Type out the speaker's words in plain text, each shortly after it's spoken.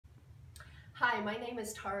Hi, my name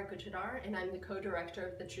is Tara Gujadar and I'm the co-director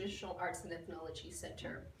of the Traditional Arts and Ethnology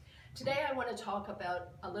Center. Today I want to talk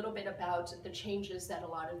a little bit about the changes that a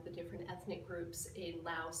lot of the different ethnic groups in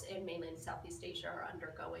Laos and mainland Southeast Asia are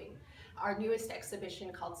undergoing. Our newest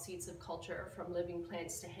exhibition, called Seeds of Culture, From Living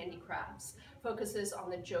Plants to Handicrafts, focuses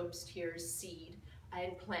on the Job's Tears seed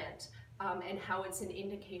and plant and how it's an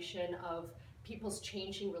indication of people's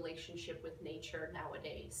changing relationship with nature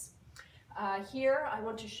nowadays. Here I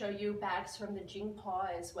want to show you bags from the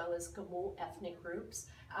Jinghpaw as well as Kmhmu ethnic groups,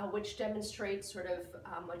 which demonstrate sort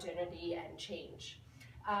of modernity and change.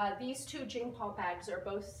 These two Jinghpaw bags are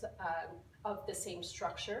both of the same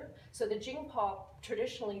structure. So the Jinghpaw,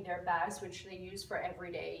 traditionally their bags, which they use for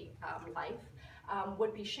everyday life,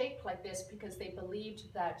 would be shaped like this because they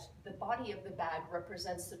believed that the body of the bag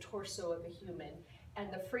represents the torso of a human and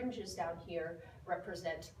the fringes down here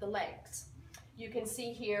represent the legs. You can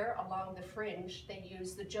see here along the fringe, they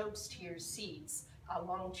use the Job's Tears seeds,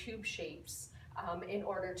 long tube shapes, in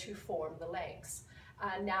order to form the legs.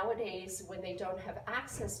 Nowadays, when they don't have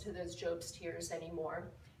access to those Job's Tears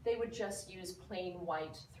anymore, they would just use plain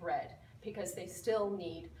white thread because they still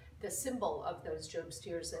need the symbol of those Job's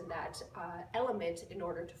Tears and that element in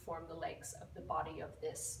order to form the legs of the body of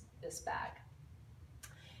this bag.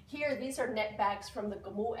 Here, these are net bags from the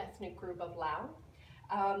Kmhmu ethnic group of Laos.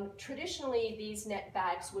 Traditionally, these net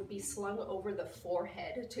bags would be slung over the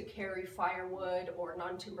forehead to carry firewood or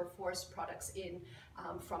non-timber forest products in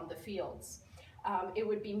from the fields. It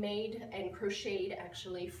would be made and crocheted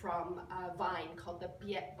actually from a vine called the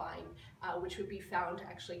biet vine, which would be found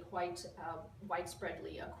actually quite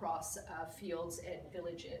widespreadly across fields and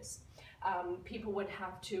villages. People would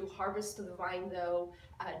have to harvest the vine though,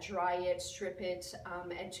 dry it, strip it,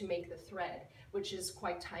 and to make the thread, which is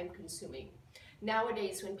quite time consuming.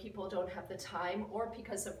 Nowadays, when people don't have the time or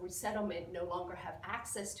because of resettlement no longer have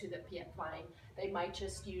access to the biet vine, they might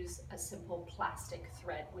just use a simple plastic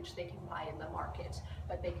thread, which they can buy in the market,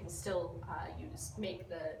 but they can still make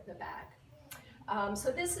the bag. So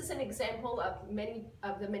this is an example of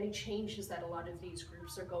the many changes that a lot of these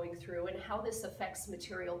groups are going through and how this affects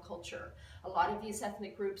material culture. A lot of these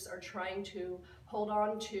ethnic groups are trying to hold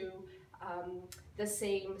on to the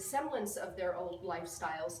same semblance of their old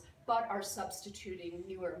lifestyles, but are substituting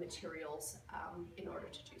newer materials in order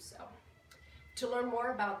to do so. To learn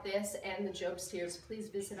more about this and the Job's Tears, please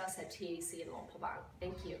visit us at TAC in Luang Prabang.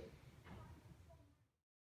 Thank you.